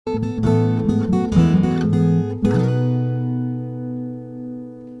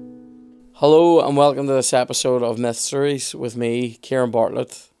Hello and welcome to this episode of Mythstories with me, Ciaran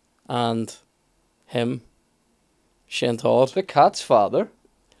Bartlett, and him, Shane Todd. The cat's father,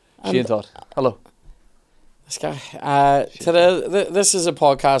 And Shane Todd. Hello. This guy. Today, this is a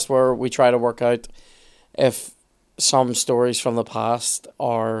podcast where we try to work out if some stories from the past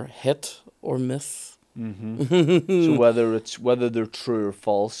are hit or myth. So whether they're true or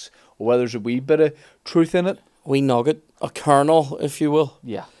false, or whether there's a wee bit of truth in it. Wee nugget, a kernel, if you will.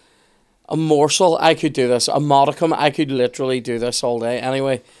 Yeah. A morsel. I could do this. A modicum. I could literally do this all day.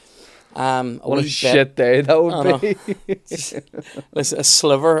 Anyway, What a shit day that would be. Listen, a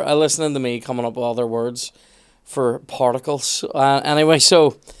sliver. Listening to me coming up with other words for particles. Anyway,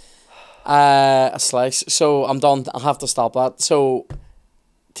 so a slice. So I'm done. I'll have to stop that. So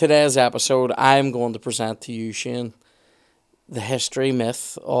today's episode, I'm going to present to you, Shane, the history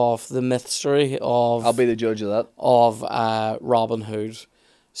myth of the myth story of. I'll be the judge of that. Of Robin Hood.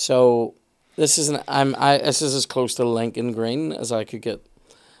 So this is this is as close to Lincoln Green as I could get.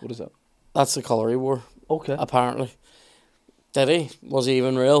 What is that? That's the colour he wore. Okay. Apparently. Did he? Was he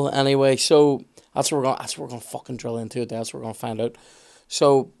even real? Anyway, so that's what we're gonna fucking drill into it. That's what we're gonna find out.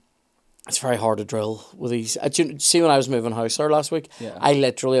 So it's very hard to drill with these. See, when I was moving house there last week, Yeah. I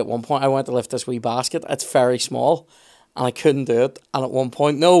literally at one point I went to lift this wee basket. It's very small. And I couldn't do it. And at one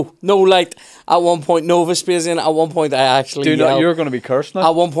point, no light. At one point, no Vespasian. At one point, I actually yelled. You're going to be cursed now.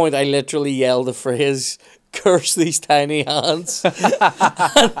 At one point, I literally yelled the phrase, "Curse these tiny hands."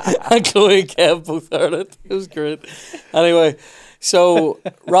 and Chloe and Kev both heard it. It was great. Anyway, so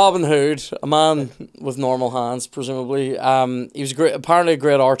Robin Hood, a man with normal hands, presumably. He was apparently a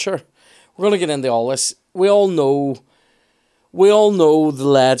great archer. We're going to get into all this. We all know the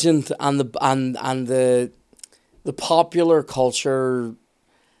legend and the popular culture.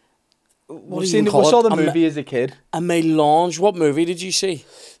 We saw the movie as a kid. A melange. What movie did you see?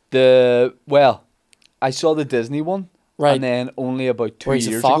 I saw the Disney one, right? And then only about 2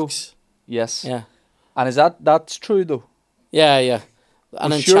 years ago. Yes. Yeah. And that's true though? Yeah.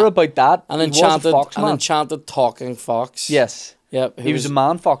 I'm sure about that. An enchanted talking fox. Yes. Yep. He was a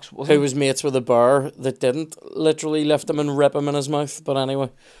man fox, wasn't he? Who was mates with a bear that didn't literally lift him and rip him in his mouth. But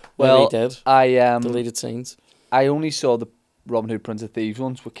anyway, well, he did. Deleted scenes. I only saw the Robin Hood Prince of Thieves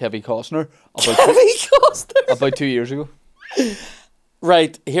ones with Kevin Costner about 2 years ago.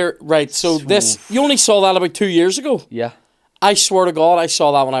 Right. So you only saw that about 2 years ago? Yeah. I swear to God, I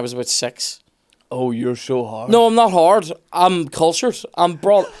saw that when I was about 6. Oh, you're so hard. No, I'm not hard. I'm cultured. I'm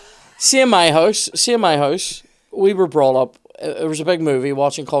brought. See in my house, we were brought up. It was a big movie,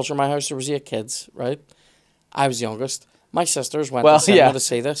 watching culture in my house. There was 8 kids, right? I was youngest. My sisters went to cinema to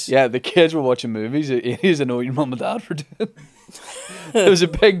see this. Yeah, the kids were watching movies. It is annoying your mum and dad for doing. It was a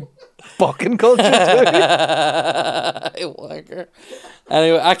big fucking culture too. Wanker.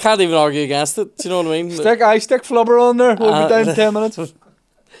 Anyway, I can't even argue against it. Do you know what I mean? Stick flubber on there. We'll be down in 10 minutes.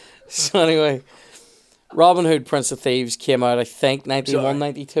 So anyway, Robin Hood, Prince of Thieves came out, I think, 91,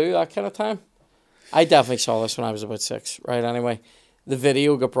 92, that kind of time. I definitely saw this when I was about 6. Right, anyway. The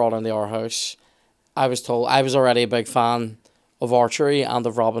video got brought into our house. I was told I was already a big fan of archery and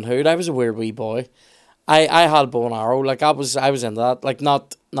of Robin Hood. I was a weird wee boy. I had a bow and arrow. Like I was into that. Like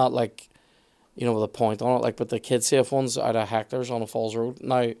not like, you know, with a point on it, like with the kid safe ones out of Hector's on a Falls Road.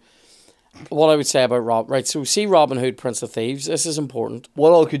 Now, what I would say about so see Robin Hood, Prince of Thieves. This is important.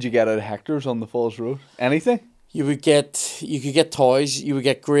 What all could you get out of Hector's on the Falls Road? Anything? You could get toys. You would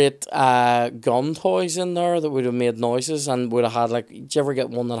get great gun toys in there that would have made noises and would have had like. Did you ever get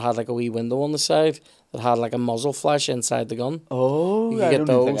one that had like a wee window on the side that had like a muzzle flash inside the gun? Oh, I don't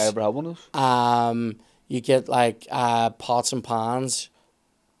even think I ever had one of those. You get like pots and pans,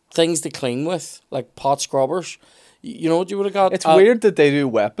 things to clean with, like pot scrubbers. You know what you would have got? It's weird that they do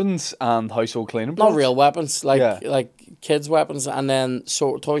weapons and household cleaning products. Not real weapons, like kids' weapons, and then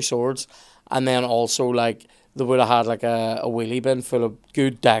toy swords, and then also like. They would have had like a wheelie bin full of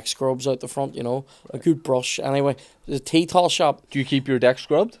good deck scrubs out the front, you know, a good brush. Anyway, the tea towel shop. Do you keep your deck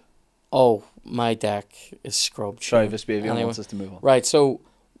scrubbed? Oh, my deck is scrubbed. Sorry, Vespasian wants us to move on. Right, so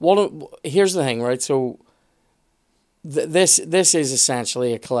here's the thing, right? So this is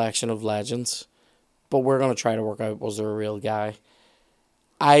essentially a collection of legends, but we're gonna try to work out, was there a real guy?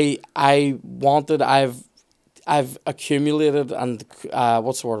 I've accumulated and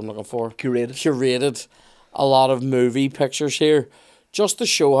what's the word I'm looking for? Curated a lot of movie pictures here, just to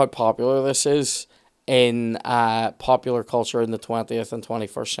show how popular this is in popular culture in the 20th and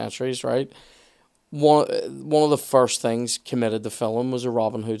 21st centuries, right? One of the first things committed to film was a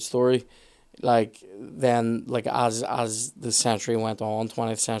Robin Hood story. Like then, like as the century went on,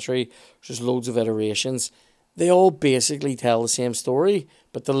 20th century, just loads of iterations. they all basically tell the same story,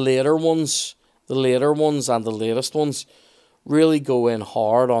 but the later ones and the latest ones really go in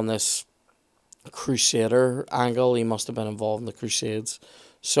hard on this crusader angle. He must have been involved in the Crusades.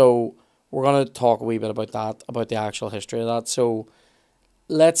 So we're gonna talk a wee bit about that, about the actual history of that. So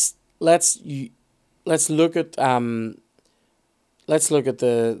let's look at the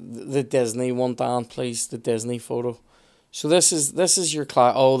Disney one, Dan, please, the Disney photo. So this is your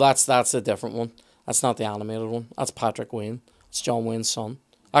class. Oh, that's a different one. That's not the animated one. That's Patrick Wayne. It's John Wayne's son.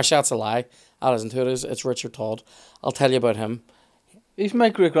 Actually, that's a lie. That isn't who it is. It's Richard Todd. I'll tell you about him. He's my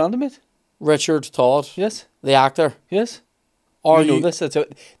great grandmate. Richard Todd. Yes. The actor. Yes. Or you know this.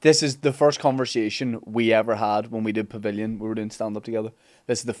 This is the first conversation we ever had when we did Pavilion. We were doing stand up together.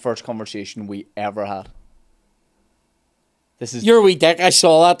 This is the first conversation we ever had. This is. You're a wee dick. I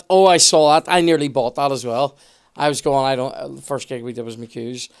saw that. Oh, I saw that. I nearly bought that as well. I was going. The first gig we did was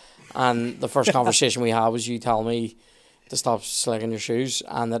McHugh's, and the first conversation we had was you telling me to stop slagging your shoes,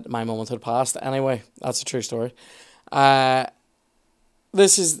 and that my moment had passed. Anyway, that's a true story.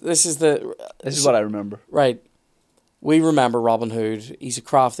 This is what I remember. Right. We remember Robin Hood. He's a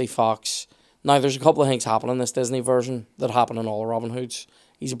crafty fox. Now, there's a couple of things happening in this Disney version that happen in all of Robin Hoods.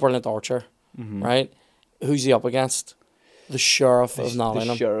 He's a brilliant archer, right? Who's he up against? The Sheriff of Nottingham.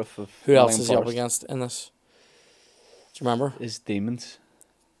 The Sheriff of Who else is he up against in this? Do you remember? His demons.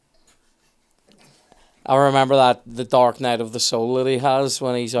 I remember that the Dark Night of the Soul that he has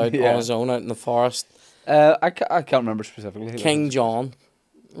when he's out on his own out in the forest. I can't remember specifically. King John,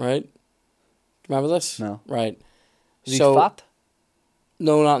 right? Remember this? No. Right. Is he fat?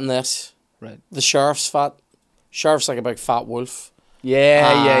 No, not in this. Right. The Sheriff's fat. Sheriff's like a big fat wolf.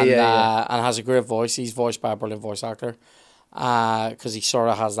 Yeah. And has a great voice. He's voiced by a brilliant voice actor. Because he sort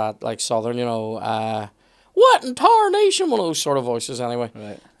of has that like southern, what in tarnation, one of those sort of voices anyway.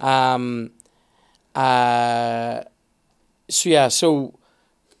 Right. So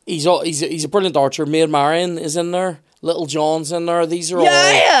he's a brilliant archer. Maid Marian is in there. Little John's in there. These are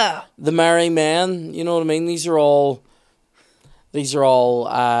all the merry men. You know what I mean? These are all.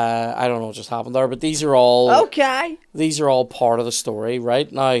 I don't know what just happened there, but these are all okay. These are all part of the story, right?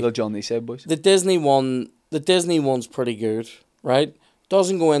 Now, Little John, they said, boys. The Disney one's pretty good, right?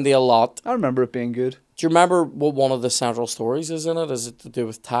 Doesn't go into a lot. I remember it being good. Do you remember what one of the central stories is in it? Is it to do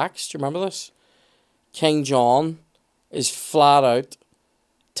with tax? Do you remember this? King John is flat out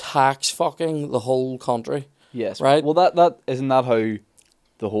tax fucking the whole country. Yes. Right? Well, that isn't that how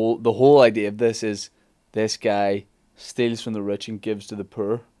the whole idea of this is this guy steals from the rich and gives to the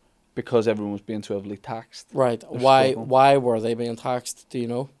poor because everyone was being so heavily taxed. Right. Why were they being taxed? Do you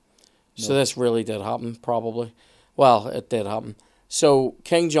know? No. So this really did happen, probably. Well, it did happen. So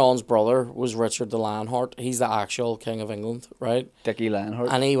King John's brother was Richard the Lionheart. He's the actual king of England, right? Dickie Lionheart.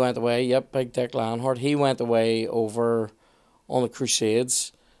 And he went away. Yep, Big Dick Lionheart. He went away over on the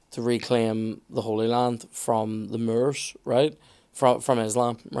Crusades to reclaim the Holy Land from the Moors, right? From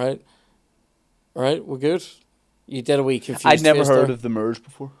Islam, right? Right, we're good. You did a wee confused. I'd never heard of the Moors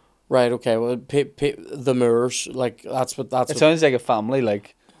before. Right. Okay. Well, the Moors, like that's what. It sounds like a family,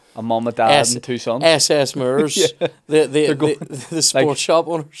 like a mum, a dad, and two sons. SS Moors, yeah. the sports shop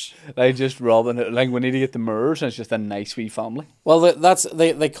owners. They just robbing it. Like we need to get the Moors, and it's just a nice wee family. Well,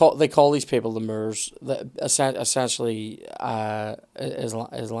 they call these people the Moors. Essentially,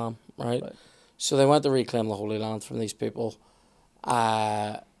 Islam, right? So they went to reclaim the Holy Land from these people.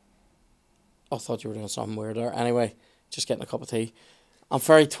 I thought you were doing something weird there. Anyway, just getting a cup of tea. I'm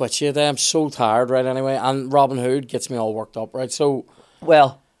very twitchy today. I'm so tired, right? Anyway, and Robin Hood gets me all worked up, right? So,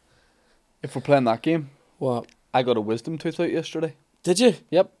 well, if we're playing that game, what? I got a wisdom tooth out yesterday. Did you?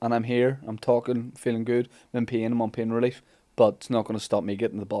 Yep. And I'm here. I'm talking, feeling good. I'm in pain. I'm on pain relief. But it's not going to stop me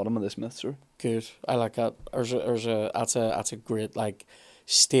getting to the bottom of this myth story. Good. I like that. That's a great like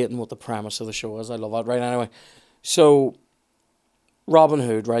stating what the premise of the show is. I love that. Right. Anyway, so Robin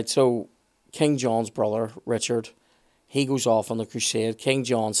Hood, right? So King John's brother Richard, he goes off on the crusade. King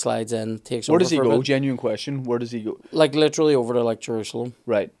John slides in, takes over. Where does he go? Genuine question. Where does he go? Like literally over to like Jerusalem.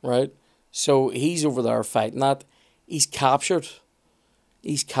 Right. Right. So he's over there fighting that. He's captured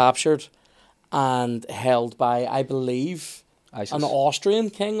and held by, I believe, ISIS. An Austrian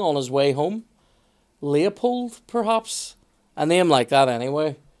king on his way home. Leopold, perhaps? A name like that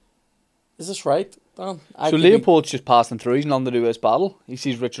anyway. Is this right, Dan? So Leopold's just passing through. He's nothing to do with his battle. He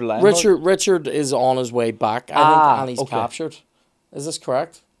sees Richard Lionheart. Richard is on his way back, I think, and he's captured. Is this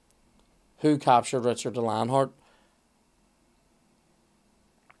correct? Who captured Richard the Lionheart?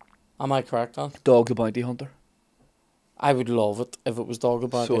 Am I correct, Dan? Dog the Bounty Hunter. I would love it if it was Dog the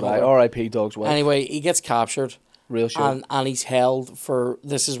Bounty Hunter. So would I. R.I.P. Dog's wife. Anyway, he gets captured. Real shit. And he's held for,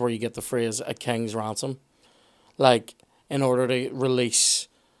 this is where you get the phrase, a king's ransom. like, in order to release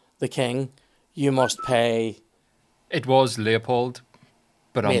the king, you must pay. It was Leopold,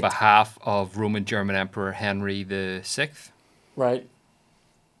 but on Mate. behalf of Roman German Emperor Henry VI. Right.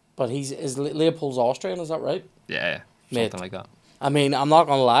 But is Leopold's Austrian, is that right? Yeah, Mate. something like that. I mean, I'm not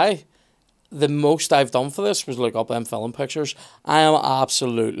gonna lie. The most I've done for this was look up them film pictures. I am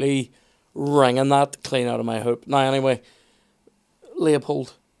absolutely wringing that clean out of my hoop. Now, anyway,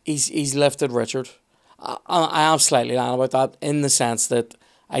 Leopold, he's lifted Richard. I am slightly lying about that in the sense that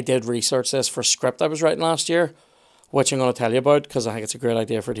I did research this for a script I was writing last year, which I'm going to tell you about because I think it's a great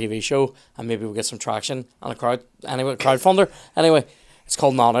idea for a TV show and maybe we'll get some traction and a crowdfunder. Anyway, it's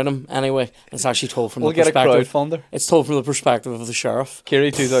called Nottingham. Anyway, it's actually told from We'll the get a perspective. crowdfunder. It's told from the perspective of the sheriff.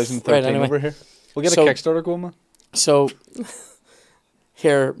 Kerry 2013 Right, anyway. over here. We'll get So- a Kickstarter going, man. So,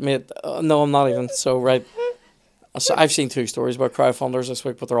 here, mate. No, I'm not even. So, right. So I've seen 2 stories about crowdfunders this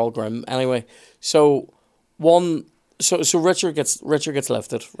week, but they're all grim. Anyway, so one. So Richard gets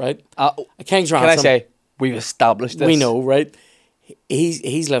lifted, right? A king's Can ransom. I say, we've established this. We know, right?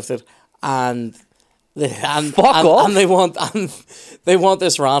 He's lifted, and Fuck off. and they want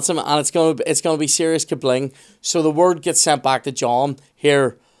this ransom, and it's gonna be serious kabling. So the word gets sent back to John.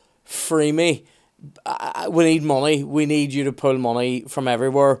 Here, free me. We need money. We need you to pull money from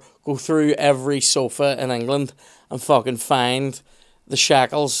everywhere. Go through every sofa in England and fucking find the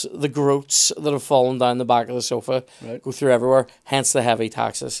shackles, the groats that have fallen down the back of the sofa. Right. Go through everywhere. Hence the heavy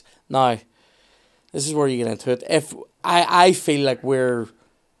taxes. Now, this is where you get into it. If I feel like we're,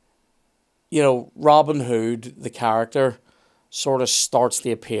 Robin Hood, the character, sort of starts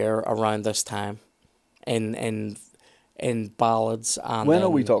to appear around this time, in ballads and. When are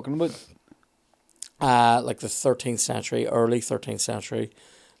we talking about? Like the 13th century, early 13th century,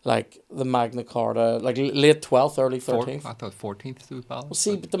 like the Magna Carta, like late 12th, early 13th. I thought 14th to the ballot. Well,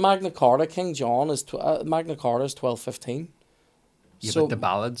 see, but the Magna Carta, King John is Magna Carta is 1215. Yeah, So but the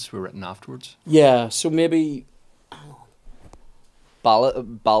ballads were written afterwards. yeah, so maybe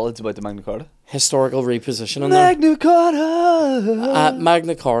Ballads about the Magna Carta. historical repositioning there. Magna Carta.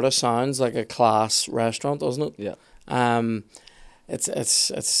 Magna Carta sounds like a class restaurant, doesn't it? Yeah.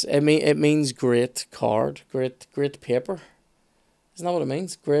 It means great card, great paper. Isn't that what it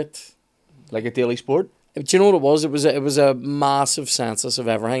means? Great. Like a daily sport. Do you know what it was? It was a massive census of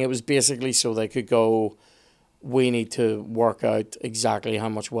everything. It was basically so they could go, we need to work out exactly how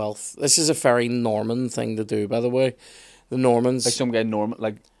much wealth. This is a very Norman thing to do, by the way. The Normans. Like some guy Norman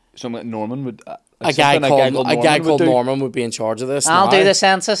would. A guy called Norman would be in charge of this. I'll now. do the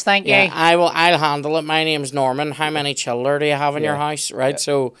census, thank you. Yeah, I'll handle it. My name's Norman. How many children do you have in your house? Right. Yeah.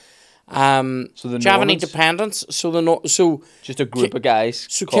 So, So the do you have any Normans- dependents? Just a group of guys.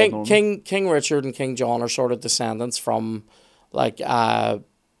 So called Norman. King Richard and King John are sort of descendants from, like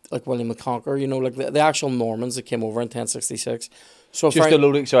William the Conqueror. Like the actual Normans that came over in 1066. So Just a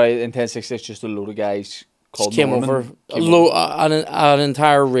load of, in 1066, just a load of guys called came Norman. over. An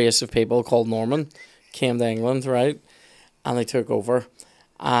entire race of people called Norman came to England, right? And they took over,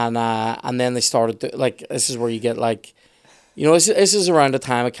 and then they started this is where you get this is around the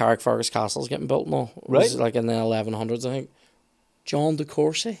time of Carrickfergus Castle's getting built and all. It was Right. like in the 1100s, I think. John de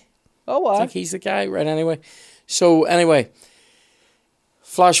Courcy. Oh, wow. I think he's the guy, right? Anyway,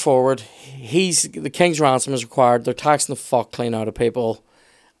 flash forward. The king's ransom is required. They're taxing the fuck clean out of people,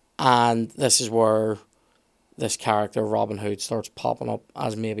 and this is where this character Robin Hood starts popping up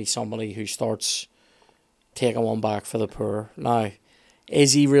as maybe somebody who starts taking one back for the poor. Now,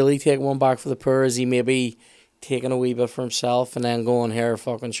 is he really taking one back for the poor? Is he maybe taking a wee bit for himself and then going here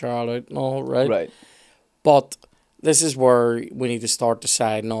fucking Charlotte? No, right? Right. But this is where we need to start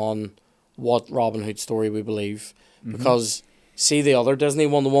deciding on what Robin Hood story we believe. Because, see the other Disney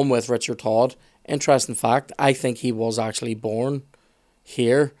one, the one with Richard Todd, interesting fact, I think he was actually born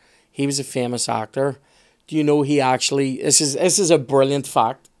here. He was a famous actor. Do you know he actually, this is a brilliant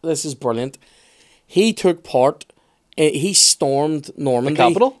fact, this is brilliant. He took part, he stormed Normandy. The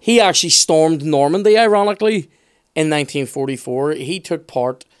capital? He actually stormed Normandy, ironically, in 1944. He took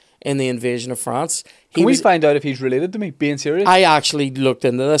part in the invasion of France. Can we find out if he's related to me? Being serious? I actually looked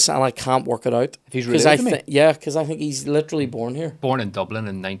into this and I can't work it out. If he's related to me? Yeah, because I think he's literally born here. Born in Dublin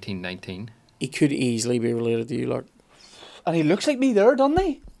in 1919. He could easily be related to you, look. And he looks like me there, doesn't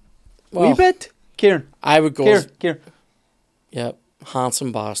he? Well, Wee bit. Kieran. I would go. Kieran. Yeah,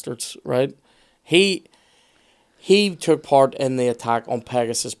 handsome bastards, right? He took part in the attack on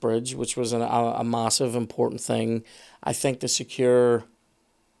Pegasus Bridge, which was a massive, important thing, I think, to secure,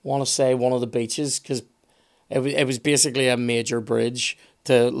 want to say, one of the beaches, because it was basically a major bridge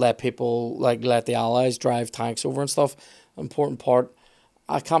to let people, let the Allies drive tanks over and stuff. Important part.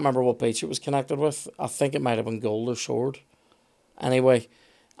 I can't remember what beach it was connected with. I think it might have been Gold or Sword. Anyway,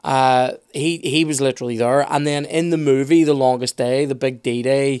 he was literally there. And then in the movie, The Longest Day, the big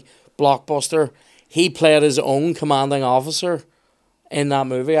D-Day blockbuster, he played his own commanding officer in that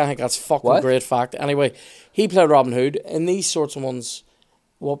movie. I think that's fucking great fact. Anyway, he played Robin Hood. In these sorts of ones,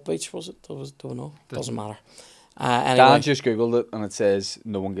 what beach was it? Don't know. Doesn't matter. Anyway, Dan just Googled it and it says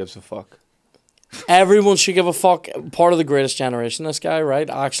no one gives a fuck. Everyone should give a fuck. Part of the greatest generation, this guy, right?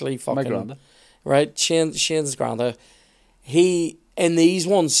 Actually, fucking... My granda. Right? Shane's granda. He, in these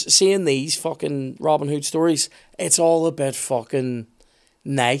ones, seeing these fucking Robin Hood stories, it's all a bit fucking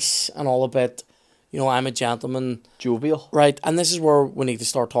nice and all a bit, you know, I'm a gentleman. Jovial. Right? And this is where we need to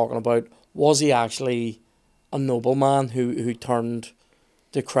start talking about, was he actually a nobleman who turned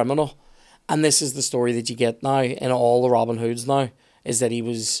to criminal? And this is the story that you get now in all the Robin Hoods now, is that he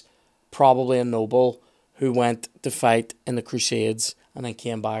was probably a noble who went to fight in the Crusades and then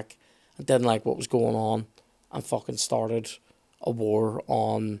came back and didn't like what was going on and fucking started a war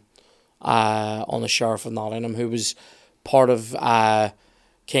on the Sheriff of Nottingham, who was part of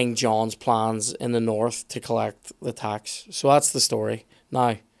King John's plans in the north to collect the tax. So that's the story.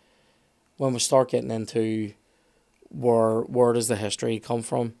 Now, when we start getting into where does the history come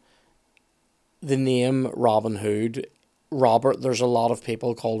from, the name Robin Hood, Robert, there's a lot of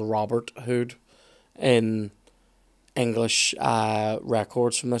people called Robert Hood in English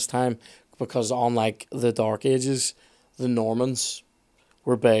records from this time, because unlike the Dark Ages, the Normans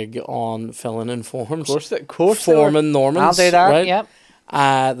were big on filling in forms. Of course Forming Normans. I'll do that, right? yep.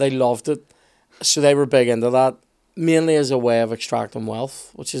 They loved it. So they were big into that, mainly as a way of extracting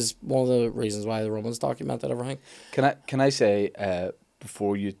wealth, which is one of the reasons why the Romans documented everything. Can I say,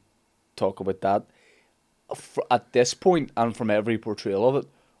 before you talk about that, at this point and from every portrayal of it,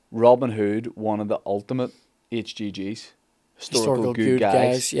 Robin Hood, one of the ultimate HGGs, historical good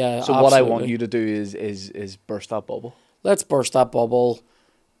guys. Yeah, so absolutely. what I want you to do is burst that bubble. Let's burst that bubble.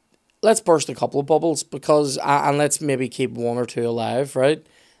 Let's burst a couple of bubbles, because and let's maybe keep one or two alive, right?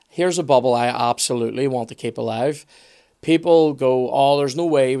 Here's a bubble I absolutely want to keep alive. People go, oh, there's no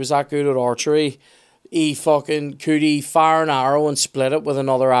way he was that good at archery. Could he fire an arrow and split it with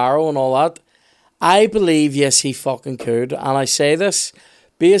another arrow and all that? I believe, yes, he fucking could. And I say this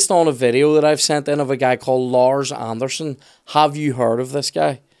based on a video that I've sent in of a guy called Lars Anderson. Have you heard of this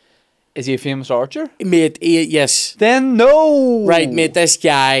guy? Is he a famous archer? Mate, yes. Then no! Right, mate, this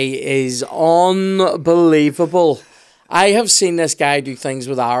guy is unbelievable. I have seen this guy do things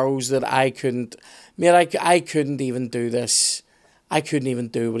with arrows that I couldn't... Mate, I couldn't even do this. I couldn't even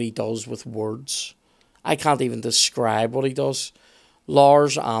do what he does with words. I can't even describe what he does.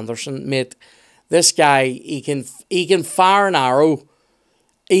 Lars Anderson, mate... This guy, he can fire an arrow.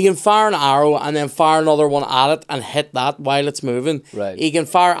 He can fire an arrow and then fire another one at it and hit that while it's moving. Right. He can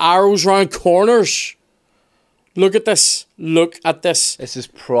fire arrows around corners. Look at this. Look at this. This is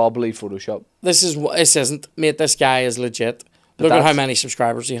probably Photoshop. This isn't. Mate, this guy is legit. Look at how many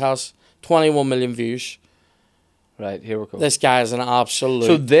subscribers he has. 21 million views. Right, here we go. This guy is an absolute...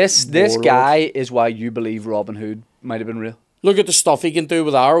 So this warlord. guy is why you believe Robin Hood might have been real? Look at the stuff he can do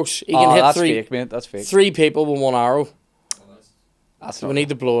with arrows. He can hit that's fake, mate. That's fake. 3 people with one arrow. That's Do not we need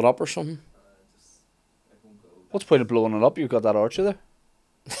to blow it up or something? What's the point of blowing it up? You've got that archer there.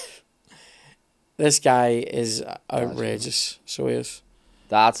 This guy is outrageous. So he is.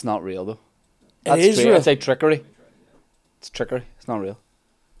 That's not real, though. It That's is real. It's like trickery. It's trickery. It's not real.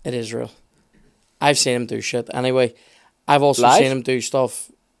 It is real. I've seen him do shit. Anyway, I've also Live? seen him do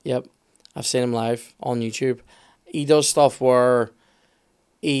stuff. Yep. I've seen him live on YouTube. He does stuff where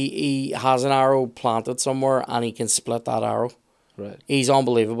he has an arrow planted somewhere and he can split that arrow. Right. He's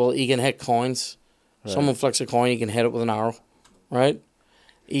unbelievable. He can hit coins. Right. Someone flicks a coin, he can hit it with an arrow. Right?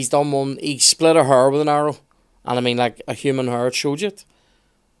 He's done one. He split a hair with an arrow. And I mean, like a human hair. It showed you it.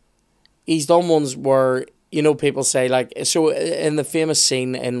 He's done ones where, you know, people say, like, so in the famous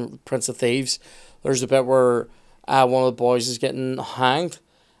scene in Prince of Thieves, there's a bit where one of the boys is getting hanged.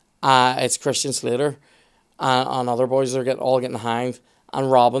 It's Christian Slater. And other boys are all getting hanged.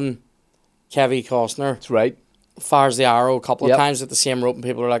 And Robin, Kevin Costner, That's right. fires the arrow a couple of Yep. times at the same rope, and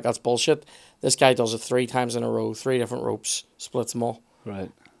people are like, that's bullshit. This guy does it 3 times in a row, 3 different ropes, splits them all. Right.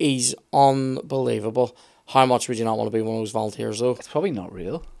 He's unbelievable. How much would you not want to be one of those volunteers, though? It's probably not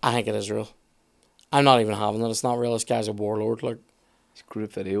real. I think it is real. I'm not even having it. It's not real. This guy's a warlord. Like, He's a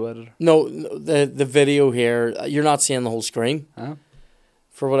great video editor. no, the video here, you're not seeing the whole screen. Huh?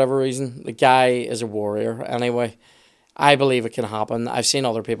 For whatever reason. The guy is a warrior. Anyway, I believe it can happen. I've seen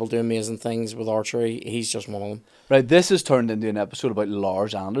other people do amazing things with archery. He's just one of them. Right, this has turned into an episode about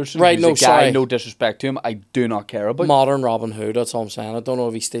Lars Anderson. Right, who's no, a guy, sorry. no disrespect to him, I do not care about. Modern Robin Hood, that's all I'm saying. I don't know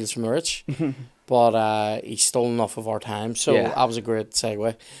if he steals from the rich, but he stole enough of our time. So Yeah. that was a great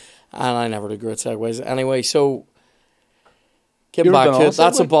segue. And I never do great segues. Anyway, so getting You ever back been to on it, a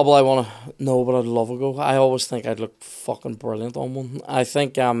that's a Segway? bubble I want to know, but I'd love to go. I always think I'd look fucking brilliant on one. I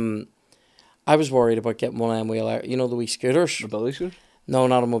think I was worried about getting one of them wheel, you know, the wee scooters. Mobility scooter? No,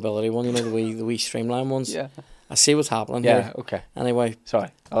 not a mobility one. You know, the wee streamline ones. Yeah. I see what's happening Yeah, here. okay. Anyway, Sorry,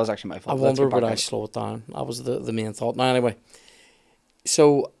 that was actually my I fault. Let's wonder get back would I on. slow it down. That was the main thought. Now, anyway,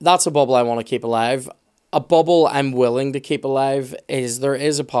 so that's a bubble I want to keep alive. A bubble I'm willing to keep alive is there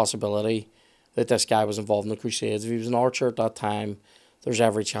is a possibility that this guy was involved in the Crusades. If he was an archer at that time, there's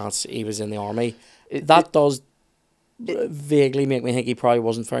every chance he was in the army. That does vaguely make me think he probably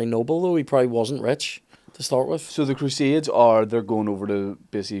wasn't very noble, though. He probably wasn't rich to start with. So the Crusades they're going over to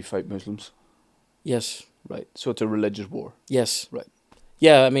basically fight Muslims. Yes. Right. So it's a religious war. Yes. Right.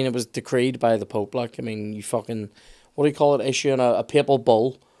 Yeah, I mean, it was decreed by the Pope. Like, I mean, you fucking, what do you call it? Issuing a papal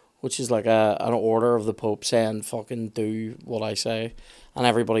bull, which is like an order of the Pope saying, fucking do what I say. And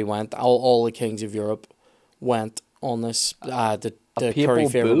everybody went. All the kings of Europe went on this. The papal curry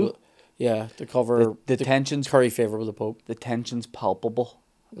favour. bull? Yeah, to cover The tensions. curry favour with the Pope. The tension's palpable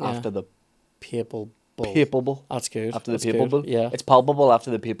Yeah. after the Papal bull. papal bull. That's good. After That's the papal good. bull. Yeah. It's palpable after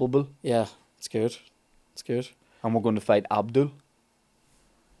the papal bull. Yeah, it's good. It's good. And we're going to fight Abdul.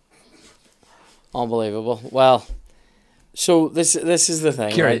 Unbelievable. Well, so this is the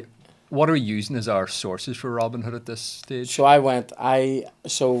thing, Ciaran, right? what are we using as our sources for Robin Hood at this stage? So I went.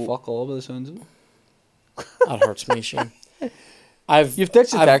 So Fuck all by the sounds of it. that hurts me, Shane. You've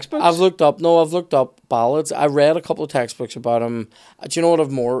ditched the textbooks? I've looked up ballads. I read a couple of textbooks about him. Do you know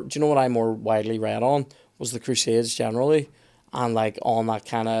what I more widely read on was the Crusades generally, and like on that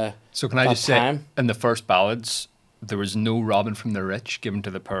kind of. So can I that just say, time. in the first ballads, there was no Robin from the rich given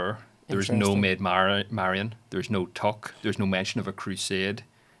to the poor. There was no Interesting. Maid Marian. There's no Tuck. There's no mention of a crusade.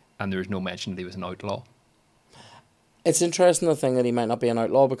 And there's no mention that he was an outlaw. It's interesting the thing that he might not be an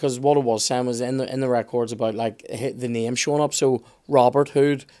outlaw, because what it was saying was in the records about like the name showing up. So Robert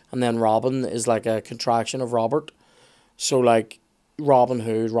Hood and then Robin is like a contraction of Robert. So like Robin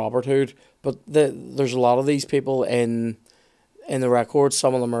Hood, Robert Hood. But there's a lot of these people in the records.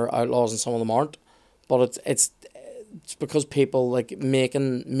 Some of them are outlaws and some of them aren't. But it's because people like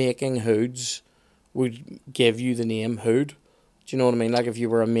making hoods would give you the name Hood. Do you know what I mean? Like if you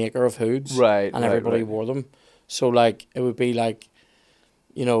were a maker of hoods, Right, and right, everybody right. wore them. So like it would be like,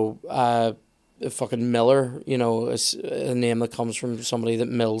 you know, fucking Miller. You know, it's a name that comes from somebody that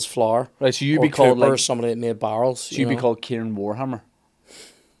mills flour. Right, so you'd Or be called Cooper, like. somebody that made barrels. So you'd be called Ciaran Warhammer.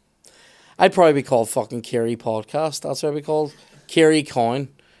 I'd probably be called fucking Kiri Podcast. That's what I'd be called. Kiri Coin.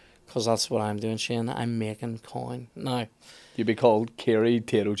 Because that's what I'm doing, Shane. I'm making coin. Now, You'd be called Kerry,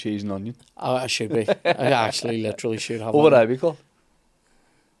 Tato, Cheese and Onion. I should be. I actually literally should have What would that. I be called?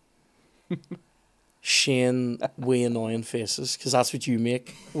 Shane, we annoying faces. Because that's what you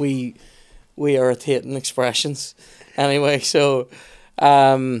make. We irritating expressions. Anyway, so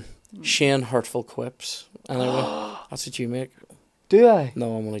Shane, hurtful quips. Anyway, that's what you make. Do I?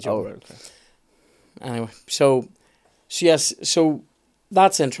 No, I'm only Oh, joking. right, okay. Anyway, so yes, so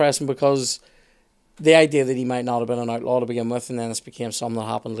that's interesting because the idea that he might not have been an outlaw to begin with, and then this became something that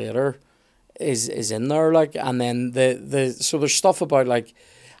happened later, is in there. Like, and then so there's stuff about like,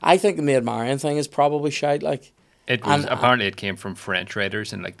 I think the Maid Marian thing is probably shite. Like, It was And- apparently it came from French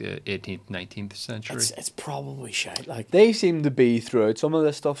writers in like the 18th, 19th century. it's probably shite. Like, They seem to be throughout some of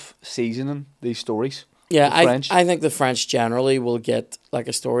this stuff seasoning these stories. yeah, the French. I think the French generally will get like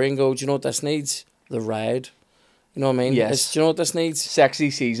a story and go, do you know what this needs? The ride. You know what I mean? Yes. Do you know what this needs? Sexy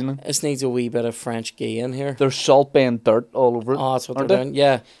seasoning. This needs a wee bit of French ghee in here. There's salt bay and dirt all over it. Oh, that's what aren't they're they? doing.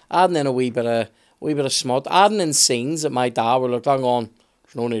 Yeah, adding in a wee bit of smut, adding in scenes that my dad would look like going,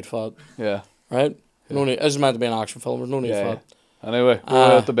 there's no need for it, Yeah. right? No need. This is meant to be an action film. There's no need Yeah, for yeah. it. Anyway, we're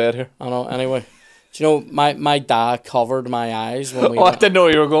out to bed here. I know. Anyway, do you know my dad covered my eyes when we Oh, I didn't know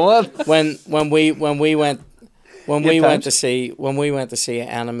where you were going. when we went times. to see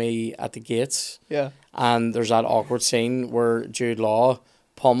Enemy at the Gates, Yeah. and there's that awkward scene where Jude Law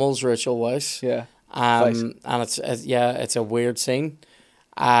pummels Rachel Weisz. Yeah. Weisz. And it's a weird scene,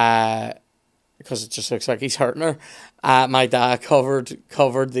 because it just looks like he's hurting her. My dad covered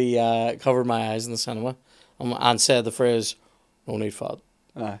my eyes in the cinema, and said the phrase, "No need for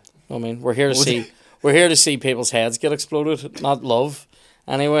it." Aye. I mean, we're here to see people's heads get exploded, not love.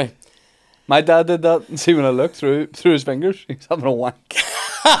 Anyway, My dad did that, and see when I looked through his fingers, he's having a wank.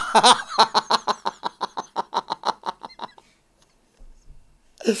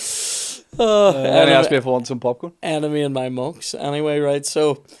 And he asked me if I want some popcorn. Enemy and my monks. Anyway, right,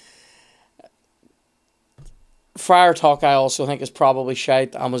 so Friar Tuck I also think is probably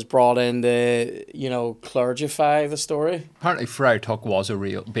shite and was brought in to, clergify the story. Apparently, Friar Tuck was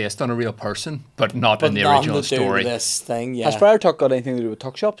based on a real person, but not in the nothing original to do story. with this thing, yeah. Has Friar Tuck got anything to do with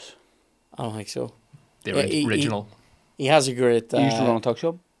tuck shops? I don't think so. The Yeah, original. He has a great... He used to run a tuck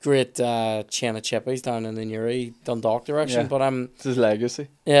shop. Great chain of chippies down in the Newry, Dundalk direction, Yeah. but It's his legacy.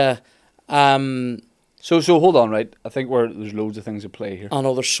 yeah. So hold on, right? I think there's loads of things at play here. I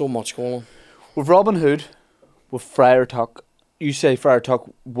know there's so much going on. With Robin Hood, with Friar Tuck, you say Friar Tuck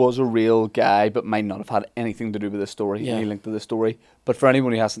was a real guy, but might not have had anything to do with this story, Yeah. any link to the story. But for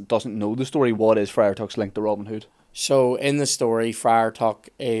anyone who doesn't know the story, what is Friar Tuck's link to Robin Hood? So in the story, Friar Tuck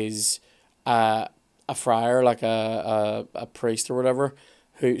is a friar, like a priest or whatever,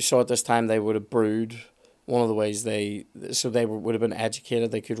 so at this time they would have brewed. One of the ways they would have been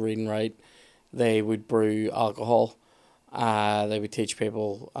educated, they could read and write. They would brew alcohol. They would teach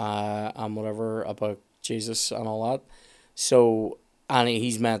people and whatever about Jesus and all that. So, and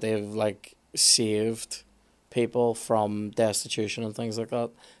he's meant to have like saved people from destitution and things like that.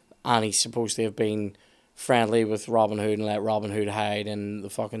 And he's supposed to have been friendly with Robin Hood and let Robin Hood hide in the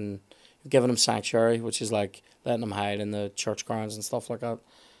fucking, giving him sanctuary, which is like letting him hide in the church grounds and stuff like that.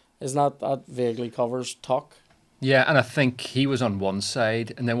 Isn't that vaguely covers Tuck? Yeah, and I think he was on one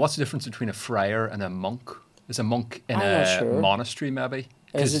side. And then what's the difference between a friar and a monk? Is a monk in I'm not sure. monastery, maybe?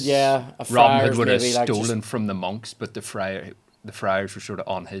 Is it, yeah? A Robin friar's Hood would have maybe like stolen from the monks, but the friars were sort of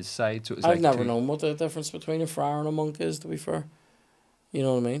on his side. So it was I've like never known what the difference between a friar and a monk is, to be fair. You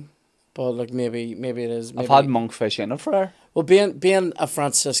know what I mean? But like maybe it is. Maybe, I've had monkfish in a friar. well, being a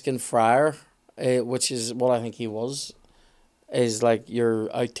Franciscan friar, which is what I think he was, is like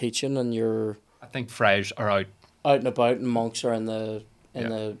you're out teaching and you're I think friars are out. out and about, and monks are in the Yeah.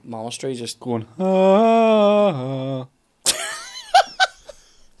 the monastery just Going, ah.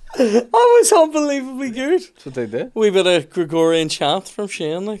 That was unbelievably good. That's what they did. Wee bit of Gregorian chant from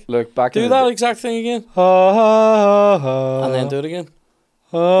Shane, like Look, back in do the that day- exact thing again, and then do it again.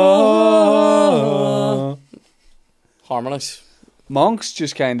 Harmonize. Monks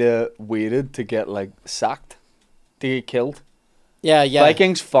just kind of waited to get like sacked, to get killed. Yeah, yeah.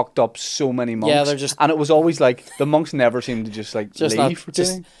 Vikings fucked up so many monks. Yeah, they're just- and it was always like the monks never seemed to just like Just leave not- for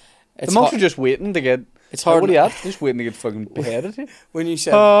just- doing. It's The monks hard, were just waiting to get. it's hard What are you at? Just waiting to get fucking beheaded. Here. when you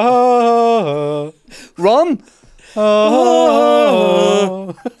said Run!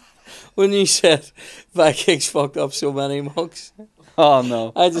 when you said Vikings fucked up so many monks. Oh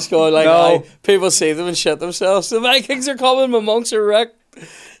no! I just go like, No. people see them and shit themselves. The Vikings are coming, my monks are wrecked.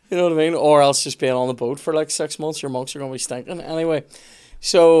 You know what I mean? Or else just being on the boat for like 6 months, your monks are going to be stinking. Anyway,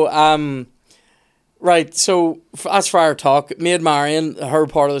 so, right, so that's Friar Tuck. Maid Marian, her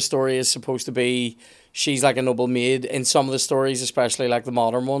part of the story is supposed to be she's like a noble maid. In some of the stories, especially like the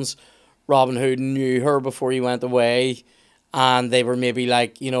modern ones, Robin Hood knew her before he went away. And they were maybe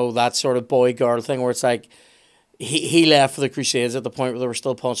like, that sort of boy-girl thing where it's like, he left for the Crusades at the point where they were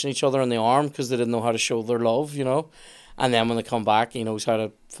still punching each other in the arm because they didn't know how to show their love, And then when they come back, he knows how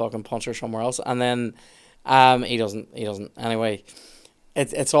to fucking punch her somewhere else. And then he doesn't. Anyway,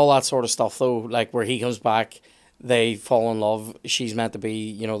 it's all that sort of stuff though. Like where he comes back, they fall in love. She's meant to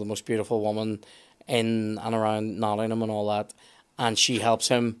be, the most beautiful woman in and around Nottingham and all that. And she helps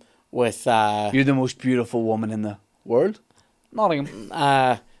him with You're the most beautiful woman in the world. Nottingham.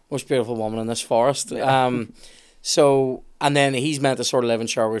 most beautiful woman in this forest. So, and then he's meant to sort of live in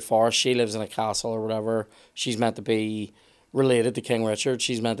Sherwood Forest. She lives in a castle or whatever. She's meant to be related to King Richard.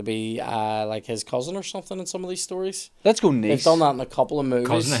 She's meant to be like his cousin or something in some of these stories. Let's go They've Nice. done that in a couple of movies.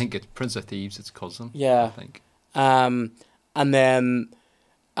 Cousin, I think it's Prince of Thieves. It's cousin. Yeah. I think. And then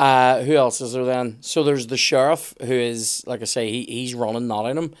who else is there then? So there's the sheriff who is, like I say, he's running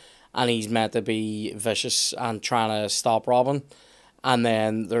Nottingham and he's meant to be vicious and trying to stop Robin. And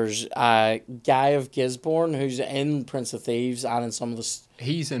then there's Guy of Gisborne who's in Prince of Thieves and in some of the...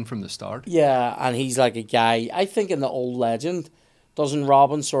 He's in from the start. Yeah, and he's like a guy, I think in the old legend, doesn't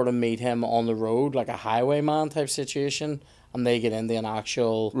Robin sort of meet him on the road, like a highwayman type situation, and they get into an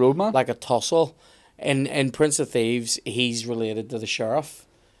actual... Roadman? Like a tussle. In Prince of Thieves, he's related to the sheriff,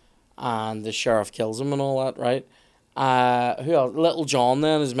 and the sheriff kills him and all that, right? Who else? Little John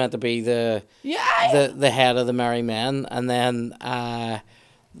then is meant to be the head of the Merry Men, and then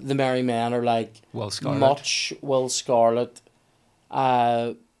the Merry Men are like Will Scarlet. Much, Will Scarlet,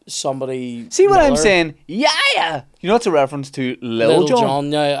 somebody. See what I'm Miller. saying? Yeah. You know it's a reference to Little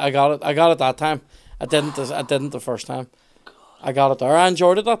John. Yeah, I got it that time. I didn't the first time. I got it there. I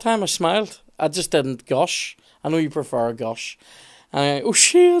enjoyed it that time. I smiled. I just didn't gush. I know you prefer a gush. Oh,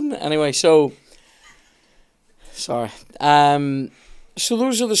 Shane. Anyway, so... Sorry. So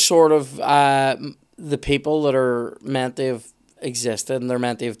those are the sort of... the people that are meant to have existed, and they're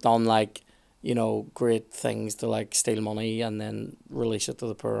meant to have done, like, you know, great things to, like, steal money and then release it to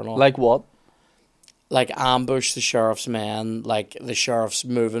the poor and all. Like what? Like, ambush the sheriff's men, like, the sheriff's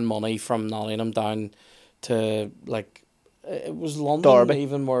moving money from Nottingham down to, like, it was London, Derby.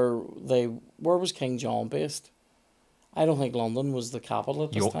 even where was King John based? I don't think London was the capital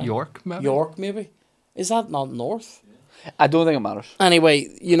at this time. York, maybe? York, maybe? Is that not north? I don't think it matters. Anyway,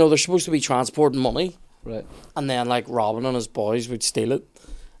 you know, they're supposed to be transporting money, Right. and then, like, Robin and his boys would steal it.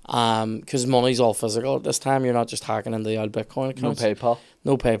 Because money's all physical at this time. You're not just hacking into the old Bitcoin accounts. No PayPal.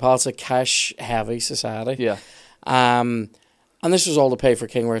 No PayPal. It's a cash-heavy society. Yeah. And this was all to pay for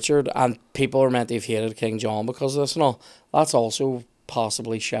King Richard, and people are meant to have hated King John because of this and all. That's also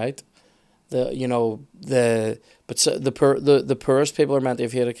possibly shite. The poorest people are meant to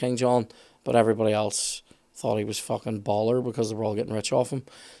have hated King John, but everybody else thought he was fucking baller because they were all getting rich off him.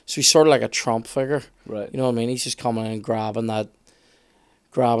 So he's sort of like a Trump figure. Right. You know what I mean? He's just coming in and grabbing that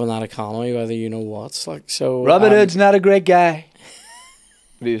economy, whether you know what's like. So Robin Hood's not a great guy.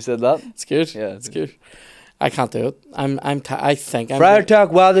 Have you said that? It's good. Yeah, it's good. I can't do it. I think I'm. Friar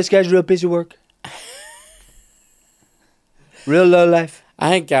talk. Wow, this guy's a real piece of work. Real low life.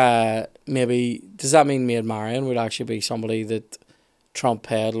 I think maybe, does that mean Maid Marian would actually be somebody that Trump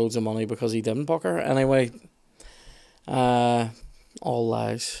paid loads of money because he didn't book her? Anyway, all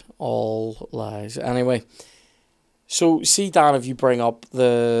lies. Anyway, so see, Dan, if you bring up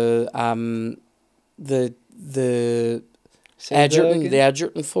the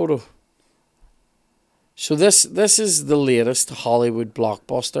Edgerton photo. So this is the latest Hollywood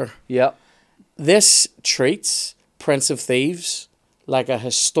blockbuster. Yeah. This treats Prince of Thieves like a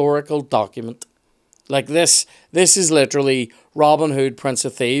historical document. Like this is literally Robin Hood, Prince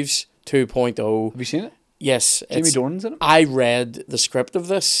of Thieves 2.0. Have you seen it? Yes. Jamie Dornan's in it? I read the script of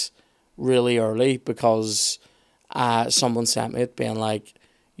this really early because someone sent me it being like,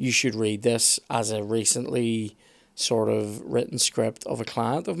 you should read this as a recently sort of written script of a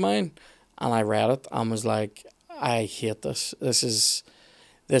client of mine. And I read it and was like, I hate this.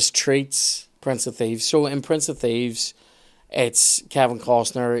 This treats Prince of Thieves. So in Prince of Thieves, it's Kevin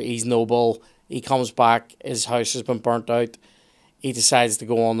Costner. He's noble. He comes back. His house has been burnt out. He decides to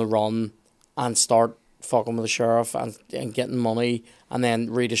go on the run and start fucking with the sheriff and getting money and then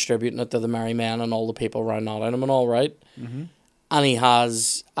redistributing it to the merry men and all the people around Nottingham and all, right? Mm-hmm. And he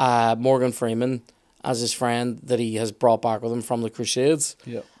has Morgan Freeman as his friend that he has brought back with him from the Crusades.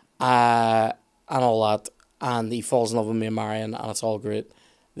 Yeah. And all that. And he falls in love with Maid Marian and it's all great.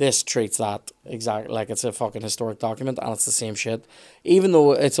 This treats that exactly like it's a fucking historic document and it's the same shit. Even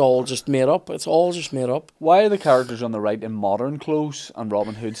though it's all just made up. It's all just made up. Why are the characters on the right in modern clothes and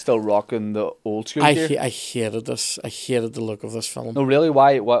Robin Hood still rocking the old school gear? I hated this. I hated the look of this film. No, really?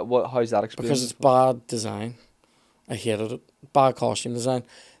 Why? What? How's that explained? Because it's bad design. I hated it. Bad costume design.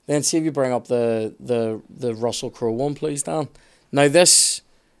 Then see if you bring up the Russell Crowe one, please, Dan. Now this,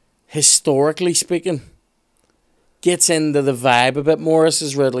 historically speaking, gets into the vibe a bit more. This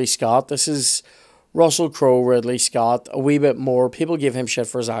is Ridley Scott. This is Russell Crowe, Ridley Scott. A wee bit more. People give him shit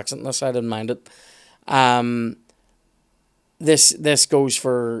for his accent in this. I didn't mind it. This goes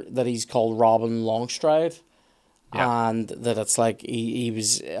for that he's called Robin Longstride. Yeah. And that it's like he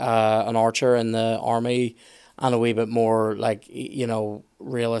was an archer in the army and a wee bit more like, you know,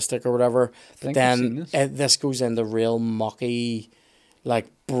 realistic or whatever. But then this goes into real mucky, like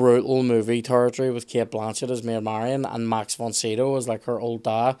brutal movie territory with Kate Blanchett as Maid Marian and Max von Sydow as like her old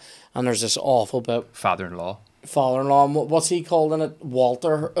dad. And there's this awful bit. Father-in-law, what's he called in it?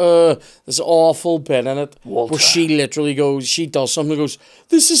 Walter. This awful bit in it Walter. Where she literally goes, she does something, goes,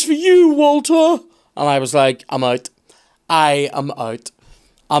 "This is for you, Walter." And I was like, I'm out. I am out.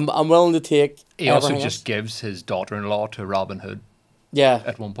 I'm willing to take. He also just gives his daughter-in-law to Robin Hood. Yeah.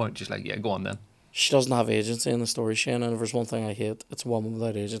 At one point, just like, yeah, go on then. She doesn't have agency in the story, Shane, and if there's one thing I hate, it's a woman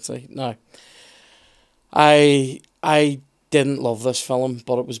without agency. No. I didn't love this film,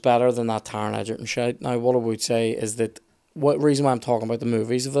 but it was better than that Taron Egerton shite. Now, what I would say is that what reason why I'm talking about the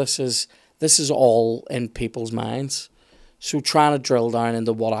movies of this is all in people's minds. So trying to drill down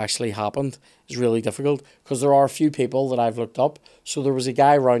into what actually happened is really difficult because there are a few people that I've looked up. So there was a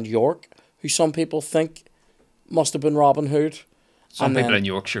guy around York who some people think must have been Robin Hood. Some people in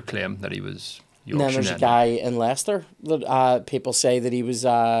Yorkshire claim that he was Yorkshire. And then there's a guy in Leicester that people say that he was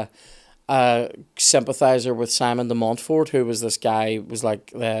a sympathiser with Simon de Montfort, who was this guy, was like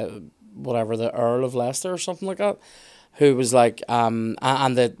the Earl of Leicester or something like that, who was like, and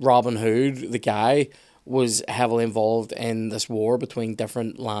that Robin Hood, the guy, was heavily involved in this war between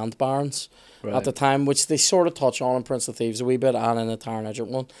different land barons Right. at the time, which they sort of touch on in Prince of Thieves a wee bit and in the Taron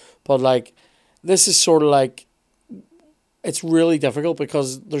Egerton one. But like, this is sort of like, it's really difficult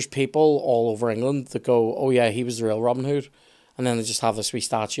because there's people all over England that go, oh yeah, he was the real Robin Hood, and then they just have this wee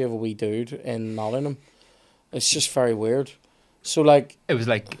statue of a wee dude in Nottingham. It's just very weird. So like, It was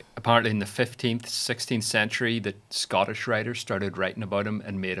like apparently in the 15th, 16th century that Scottish writers started writing about him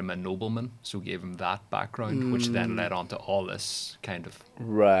and made him a nobleman, so gave him that background, which then led on to all this kind of.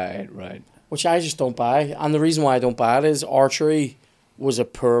 Right. which I just don't buy, and the reason why I don't buy it is archery was a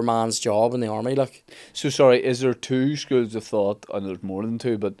poor man's job in the army. Like, So sorry, is there two schools of thought, and there's more than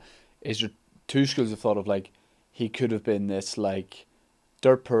two, but is there two schools of thought of like he could have been this like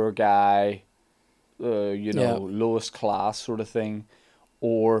dirt poor guy, Yeah. lowest class sort of thing,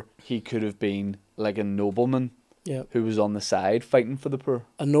 or he could have been like a nobleman yeah, who was on the side fighting for the poor.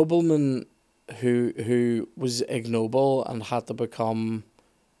 a nobleman who was ignoble and had to become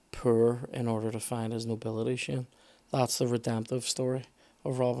poor in order to find his nobility, Shane. That's the redemptive story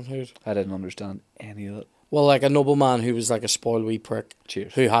of Robin Hood. I didn't understand any of it. Well, like a nobleman who was like a spoiled wee prick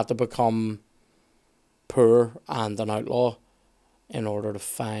Cheers. who had to become poor and an outlaw in order to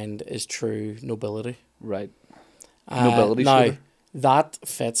find his true nobility. Right. Nobility Now, sugar. that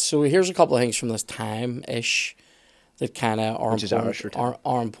fits. So here's a couple of things from this time-ish that kind of are Which is Irish important,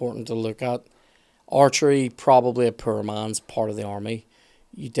 are important to look at. Archery, probably a poor man's part of the army.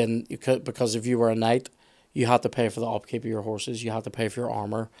 You could, because if you were a knight, you had to pay for the upkeep of your horses, you had to pay for your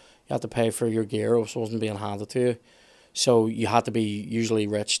armour, you had to pay for your gear, which wasn't being handed to you. So you had to be usually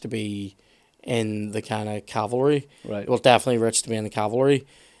rich to be in the kind of cavalry. Right. Well, definitely rich to be in the cavalry.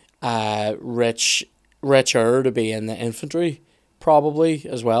 Richer to be in the infantry, probably,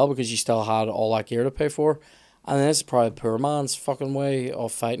 as well, because you still had all that gear to pay for. And then it's probably poor man's fucking way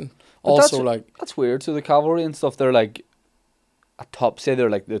of fighting. But Also, like, that's weird. So the cavalry and stuff, they're like a top. Say they're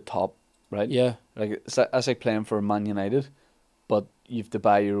like the top, right? yeah, Like it's like playing for Man United, but you have to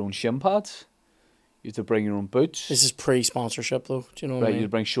buy your own shin pads. You have to bring your own boots. this is pre-sponsorship, though. Do you know what Right, I you mean?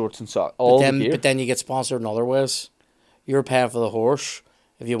 bring shorts and socks. But All then, the gear. but then you get sponsored in other ways. You're paying for the horse.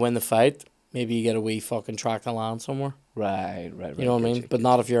 If you win the fight, maybe you get a wee fucking tract of land somewhere. Right. You know what I mean? Gotcha, But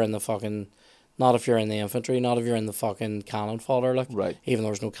not if you're in the fucking, not if you're in the infantry, not if you're in the fucking cannon fodder, like, Right. even though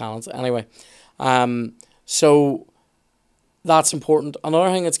there's no cannons. Anyway, so that's important.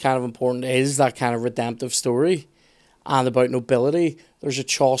 Another thing that's kind of important is that kind of redemptive story and about nobility. There's a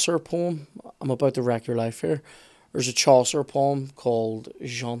Chaucer poem. I'm about to wreck your life here. There's a Chaucer poem called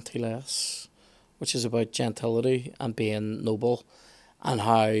Gentillesse, which is about gentility and being noble, and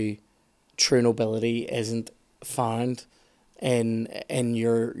how true nobility isn't found in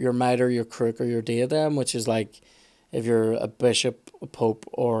your mitre, your crook, or your diadem, which is like, if you're a bishop, a pope,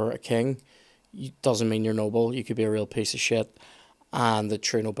 or a king, doesn't mean you're noble. You could be a real piece of shit, and the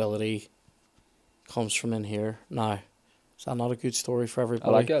true nobility comes from in here. Now, is that not a good story for I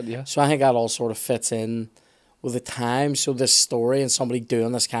everybody? like it. Yeah. So I think that all sort of fits in with the time. So this story and somebody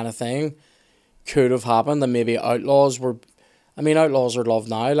doing this kind of thing could have happened, and maybe outlaws were. I mean, outlaws are loved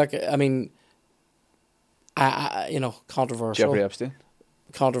now. Like, I mean, controversial. Jeffrey Epstein.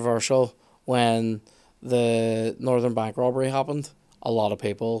 Controversial when the Northern Bank robbery happened. A lot of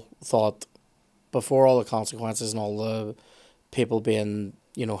people thought, before all the consequences and all the people being,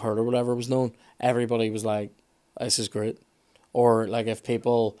 hurt or whatever was known, everybody was like, this is great. Or like, if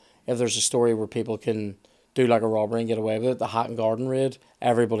there's a story where people can do like a robbery and get away with it, the Hatton Garden raid,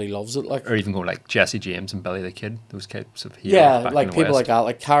 everybody loves it. Like, Or even go like Jesse James and Billy the Kid, those types of heroes yeah, back like in the people West. like that,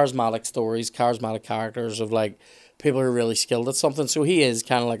 like charismatic stories, charismatic characters of like people who are really skilled at something. So he is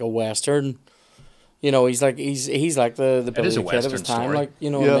kind of like a Western. He's like the Billy is a the Kid of his Western time. story. Like,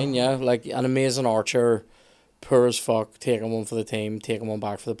 what I mean? Yeah, like an amazing archer, poor as fuck, taking one for the team, taking one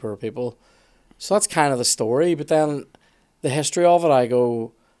back for the poor people. So that's kind of the story. But then the history of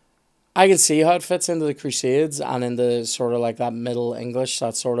it, I can see how it fits into the Crusades and into sort of like that Middle English,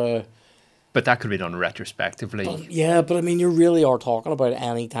 that sort of. But that could be done retrospectively. Yeah, but I mean, you really are talking about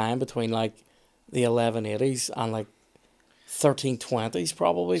any time between like the 1180s and like 1320s,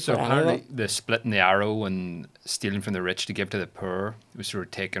 probably. So for any of apparently that. the splitting the arrow and stealing from the rich to give to the poor was sort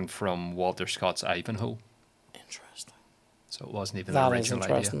of taken from Walter Scott's Ivanhoe. Interesting. So it wasn't even That the is original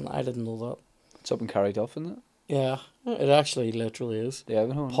interesting. I didn't know that. It's up in Carryduff, isn't it? Yeah, it actually literally is. The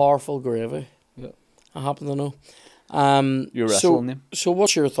Ivanhoe. Powerful gravy. Yeah. I happen to know. Your so, wrestling name. So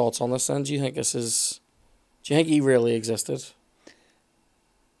what's your thoughts on this then? Do you think he really existed?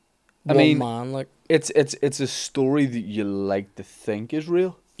 I One mean, man, like, It's a story that you like to think is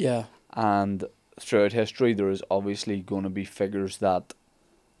real, yeah, and throughout history there is obviously going to be figures that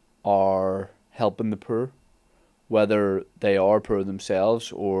are helping the poor, whether they are poor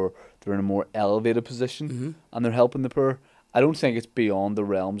themselves or they're in a more elevated position and they're helping the poor. I don't think it's beyond the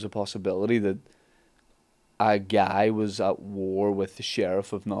realms of possibility that a guy was at war with the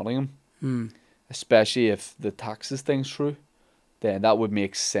sheriff of Nottingham, especially if the taxes thing's true. Then that would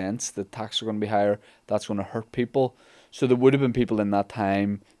make sense. The taxes are going to be higher. That's going to hurt people. So there would have been people in that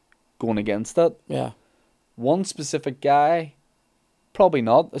time going against that. Yeah. One specific guy, probably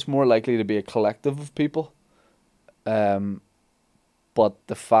not. It's more likely to be a collective of people. But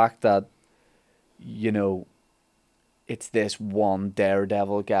the fact that, you know, it's this one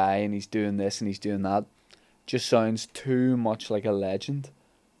daredevil guy and he's doing this and he's doing that just sounds too much like a legend.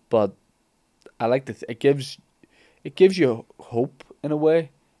 But I like to it gives you hope in a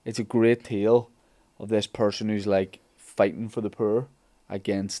way. It's a great tale of this person who's like fighting for the poor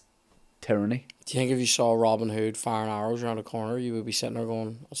against tyranny. Do you think if you saw Robin Hood firing arrows around a corner, you would be sitting there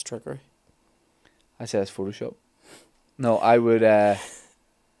going, "That's trickery"? I say it's Photoshop. No, I would. I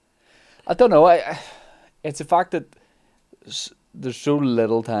don't know. It's a fact that there's so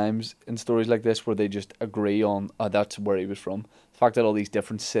little times in stories like this where they just agree on, oh, that's where he was from. The fact that all these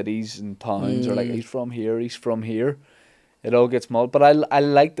different cities and towns are like, he's from here, it all gets muddled. But I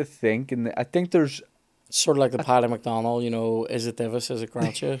like to think, and I think there's sort of like the Paddy McDonnell, you know, is it Divis, is it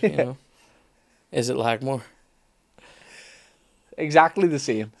Grantia, you know, is it Lagmore? Exactly the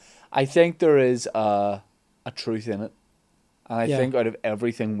same. I think there is a truth in it, and I think out of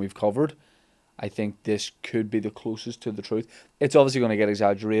everything we've covered, I think this could be the closest to the truth. It's obviously going to get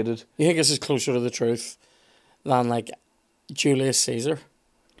exaggerated. You think this is closer to the truth than, like, Julius Caesar?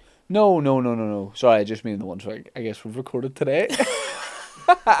 No. Sorry, I just mean the ones I guess we've recorded today.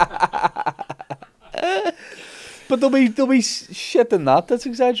 But there'll be shit in that that's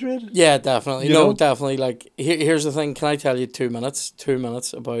exaggerated. Yeah, definitely. You know? Definitely. Like, here's the thing. Can I tell you 2 minutes? 2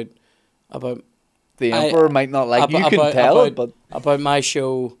 minutes about the Emperor might not like you can tell it, but about my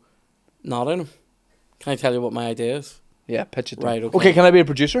show, Nottingham. Can I tell you what my idea is? Yeah, pitch it. Right. Okay. Can I be a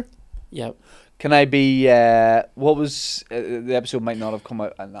producer? Yeah. Can I be? What was the episode might not have come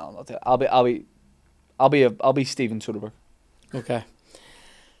out? No, not that. I'll be Steven Soderbergh. Okay.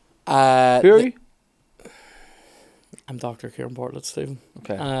 Who are you? I'm Dr. Ciaran Bartlett, Stephen.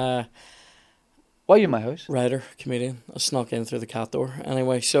 Okay. Why are you in my house? Writer, comedian. I snuck in through the cat door.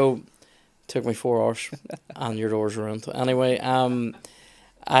 Anyway, so took me 4 hours, and your door's ruined. Anyway,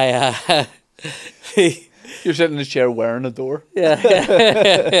 You're sitting in a chair wearing a door.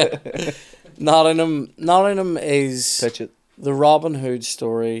 Yeah. Nottingham is Pitch it. the Robin Hood